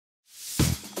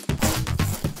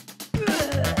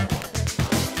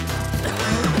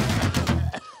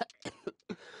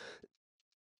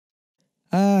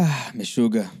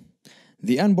Meshuggah,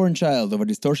 the unborn child of a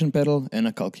distortion pedal and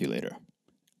a calculator.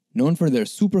 Known for their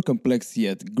super complex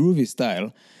yet groovy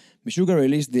style, Meshuggah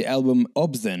released the album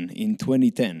Obzen in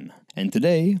 2010, and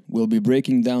today we'll be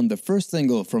breaking down the first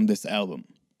single from this album.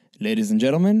 Ladies and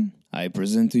gentlemen, I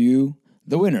present to you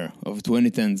the winner of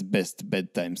 2010's Best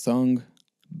Bedtime Song,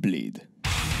 Bleed.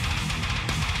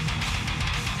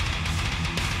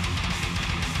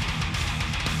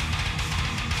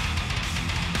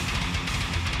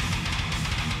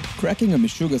 Cracking a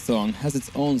Meshuggah song has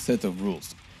its own set of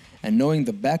rules, and knowing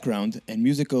the background and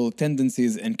musical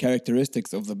tendencies and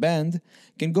characteristics of the band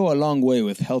can go a long way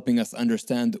with helping us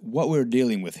understand what we're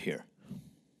dealing with here.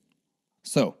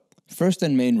 So, first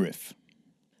and main riff.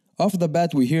 Off the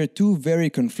bat we hear two very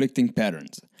conflicting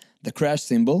patterns, the crash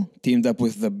cymbal teamed up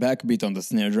with the backbeat on the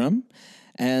snare drum,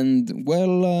 and,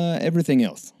 well, everything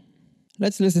else.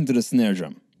 Let's listen to the snare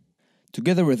drum.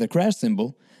 Together with the crash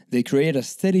cymbal, they create a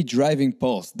steady driving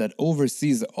pulse that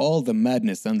oversees all the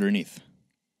madness underneath.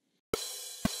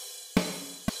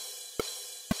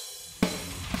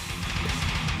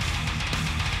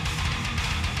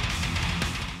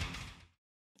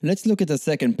 Let's look at the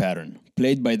second pattern,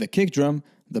 played by the kick drum,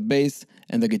 the bass,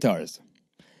 and the guitars.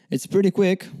 It's pretty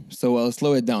quick, so I'll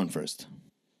slow it down first.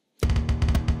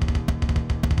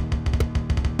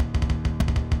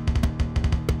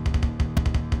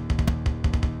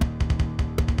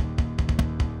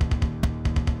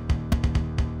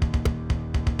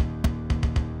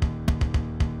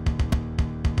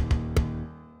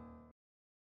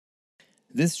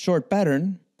 This short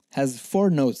pattern has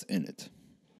 4 notes in it.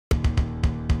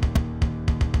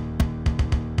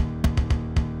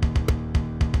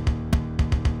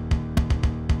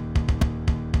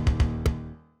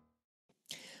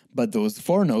 But those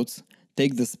 4 notes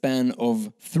take the span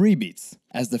of 3 beats,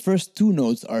 as the first 2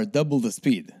 notes are double the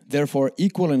speed, therefore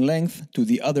equal in length to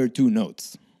the other 2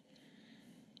 notes.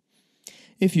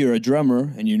 If you're a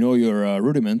drummer and you know your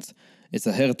rudiments, it's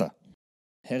a herta.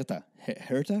 Herta,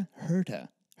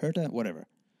 whatever.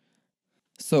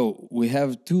 So, we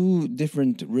have 2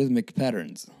 different rhythmic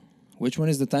patterns. Which one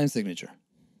is the time signature?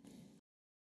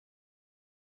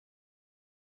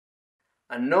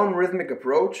 A known rhythmic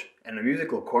approach and a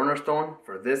musical cornerstone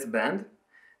for this band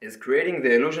is creating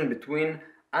the illusion between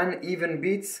uneven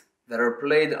beats that are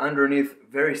played underneath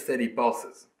very steady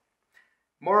pulses.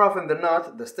 More often than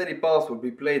not, the steady pulse will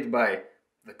be played by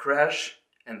the crash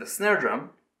and the snare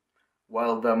drum,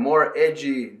 while the more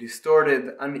edgy,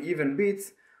 distorted, uneven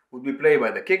beats would be played by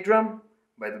the kick drum,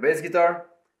 by the bass guitar,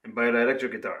 and by the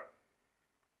electric guitar.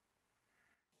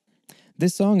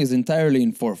 This song is entirely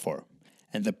in 4/4,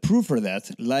 and the proof for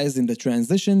that lies in the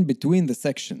transition between the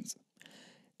sections.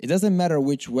 It doesn't matter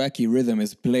which wacky rhythm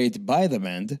is played by the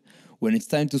band, when it's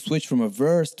time to switch from a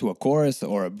verse to a chorus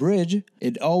or a bridge,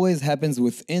 it always happens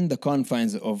within the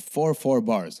confines of 4/4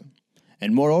 bars.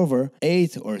 And moreover,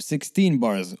 8 or 16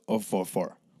 bars of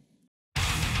 4/4.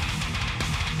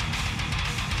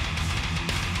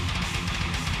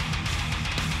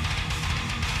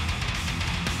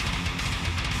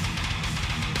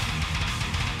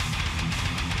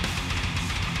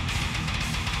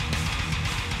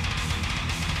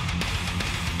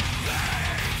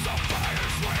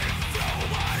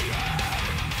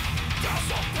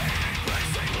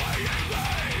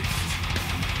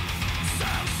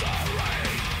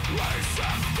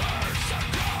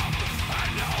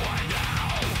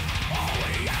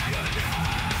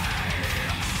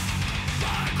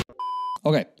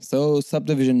 Okay, so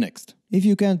subdivision next. If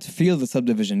you can't feel the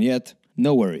subdivision yet,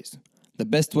 no worries. The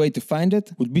best way to find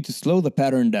it would be to slow the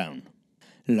pattern down.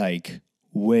 Like,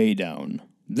 way down.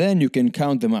 Then you can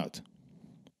count them out.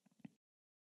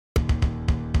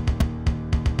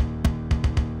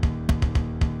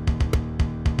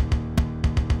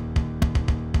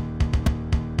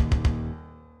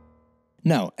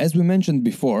 Now, as we mentioned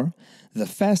before, the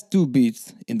fast 2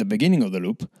 beats in the beginning of the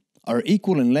loop are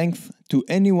equal in length to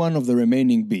any one of the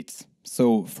remaining beats.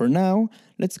 So, for now,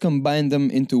 let's combine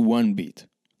them into 1 beat.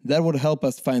 That would help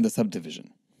us find the subdivision.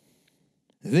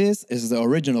 This is the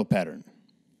original pattern.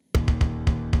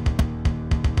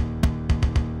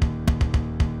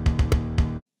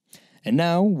 And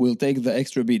now, we'll take the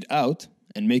extra beat out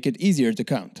and make it easier to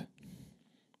count.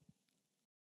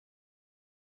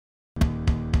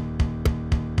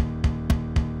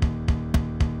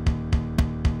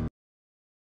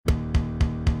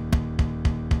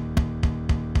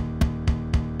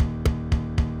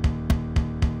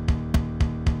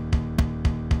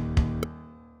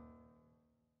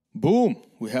 Boom!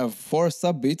 We have 4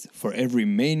 subbeats for every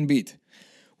main beat,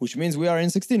 which means we are in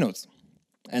 60 notes.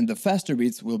 And the faster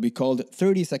beats will be called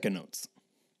 30-second notes.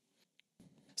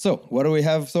 So, what do we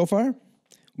have so far?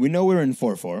 We know we're in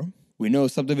 4/4. We know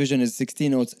subdivision is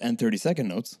 16 notes and 32nd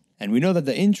notes. And we know that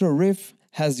the intro riff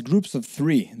has groups of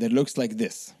 3 that looks like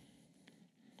this.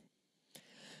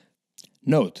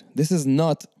 Note, this is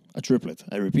not a triplet.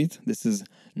 I repeat, this is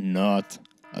not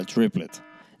a triplet.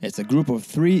 It's a group of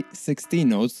 3 16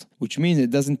 notes, which means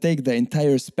it doesn't take the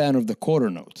entire span of the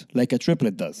quarter note, like a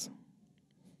triplet does.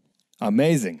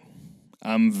 Amazing.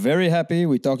 I'm very happy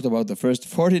we talked about the first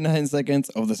 49 seconds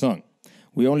of the song.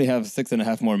 We only have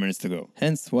 6.5 more minutes to go,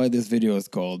 hence why this video is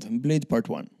called Bleed Part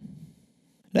 1.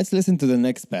 Let's listen to the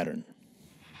next pattern.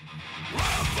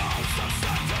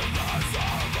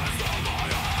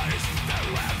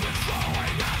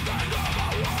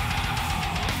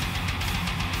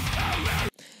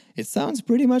 It sounds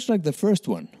pretty much like the first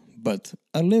one, but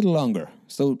a little longer,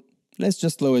 so let's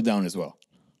just slow it down as well.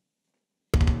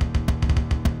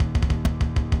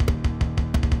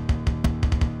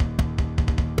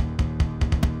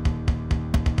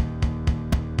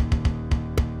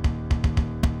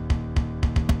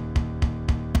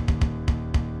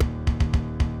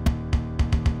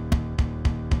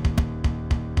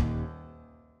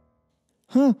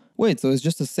 Huh, wait, so it's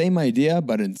just the same idea,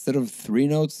 but instead of 3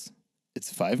 notes,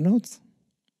 it's 5 notes?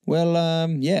 Well,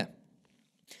 yeah.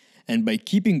 And by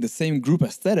keeping the same group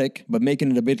aesthetic, but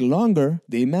making it a bit longer,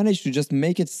 they managed to just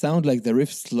make it sound like the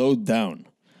riff slowed down,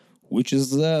 which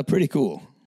is pretty cool.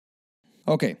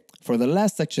 Okay, for the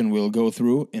last section we'll go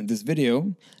through in this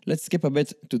video, let's skip a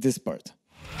bit to this part.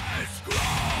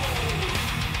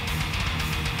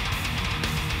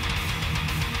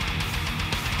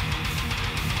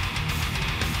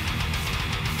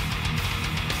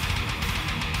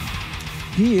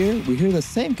 Here, we hear the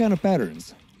same kind of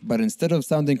patterns, but instead of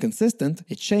sounding consistent,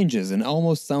 it changes and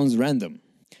almost sounds random.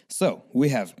 So, we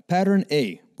have pattern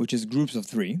A, which is groups of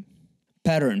 3,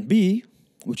 pattern B,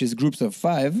 which is groups of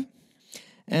 5,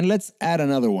 and let's add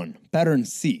another one, pattern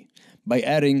C, by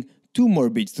adding 2 more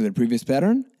beats to the previous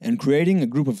pattern and creating a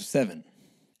group of 7.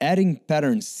 Adding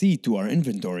pattern C to our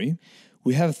inventory,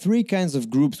 we have 3 kinds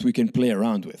of groups we can play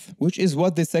around with, which is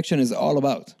what this section is all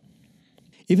about.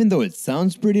 Even though it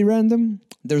sounds pretty random,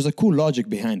 there's a cool logic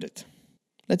behind it.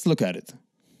 Let's look at it.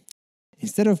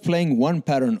 Instead of playing one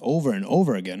pattern over and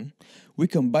over again, we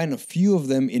combine a few of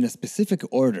them in a specific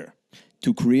order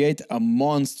to create a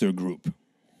monster group.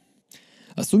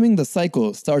 Assuming the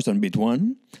cycle starts on beat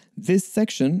 1, this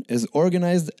section is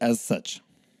organized as such.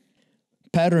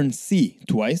 Pattern C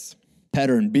twice,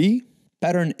 pattern B,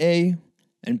 pattern A,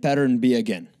 and pattern B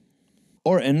again.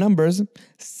 Or in numbers,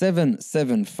 7,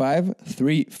 7, 5,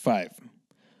 3, 5,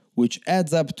 which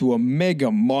adds up to a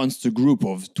mega monster group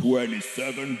of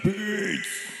 27 beats.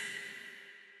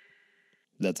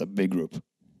 That's a big group.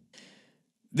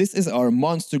 This is our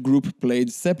monster group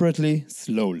played separately,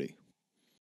 slowly.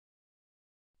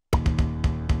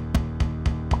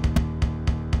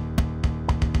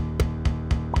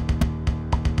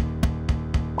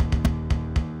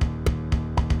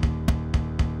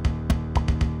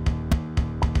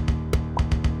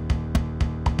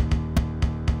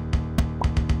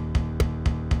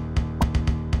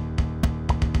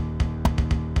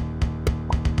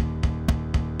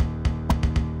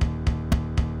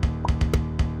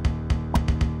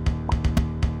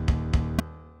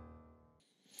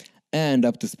 And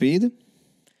up to speed.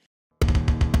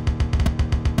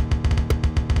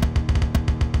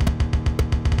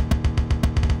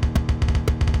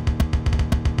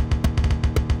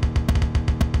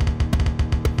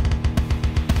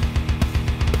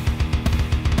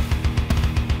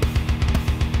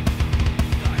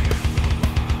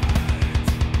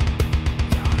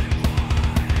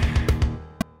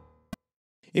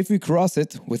 If we cross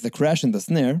it with the crash and the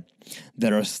snare,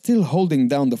 that are still holding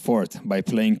down the fort by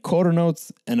playing quarter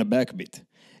notes and a backbeat.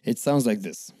 It sounds like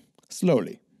this,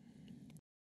 slowly.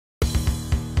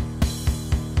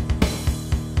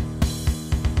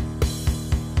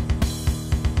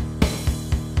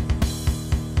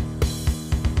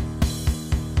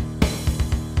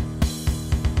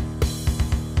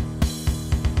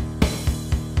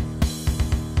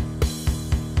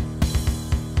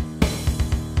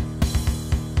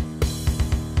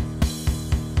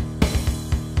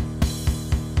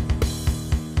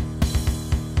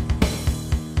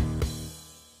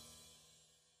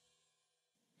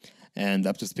 And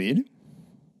up to speed.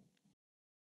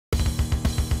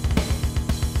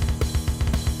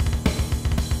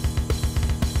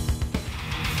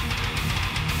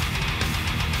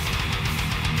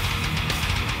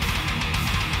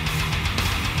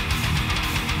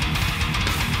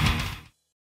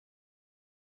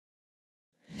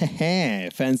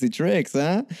 Fancy tricks,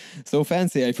 huh? So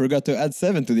fancy I forgot to add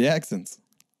 7 to the accents.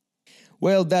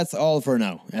 Well, that's all for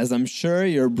now, as I'm sure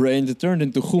your brain turned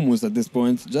into hummus at this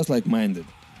point, just like mine did.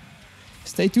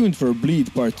 Stay tuned for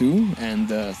Bleed Part 2, and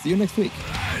see you next week.